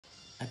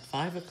At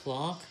 5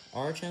 o'clock,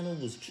 our channel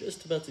was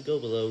just about to go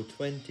below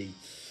 20.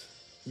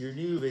 Your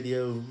new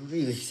video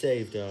really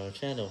saved our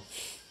channel.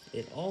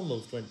 It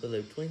almost went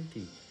below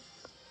 20.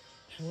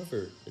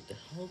 However, with the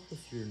help of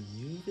your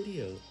new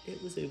video,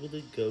 it was able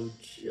to go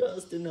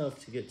just enough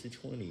to get to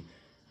 20.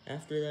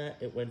 After that,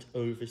 it went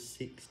over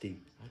 60.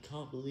 I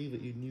can't believe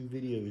what your new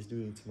video is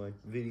doing to my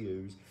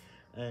videos.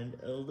 And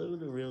although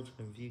the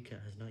real-time view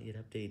count has not yet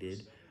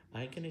updated,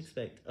 I can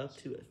expect up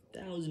to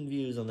 1,000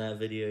 views on that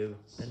video,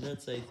 and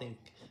that's, I think,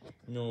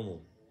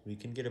 normal. We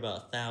can get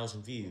about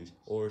 1,000 views,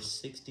 or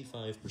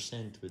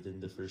 65%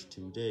 within the first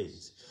 2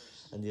 days,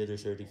 and the other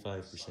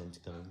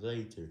 35% coming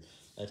later,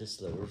 at a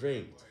slower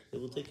rate. It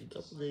will take a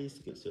couple days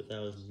to get to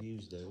 1,000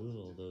 views though,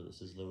 although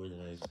this is lower than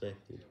I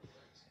expected.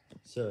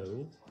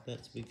 So,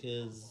 that's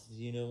because,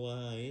 you know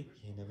why,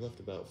 and I've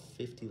left about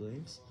 50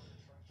 links.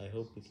 I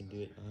hope we can do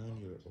it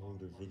on your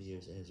older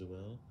videos as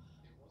well,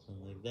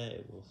 and like that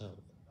it will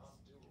help.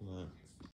 Come on.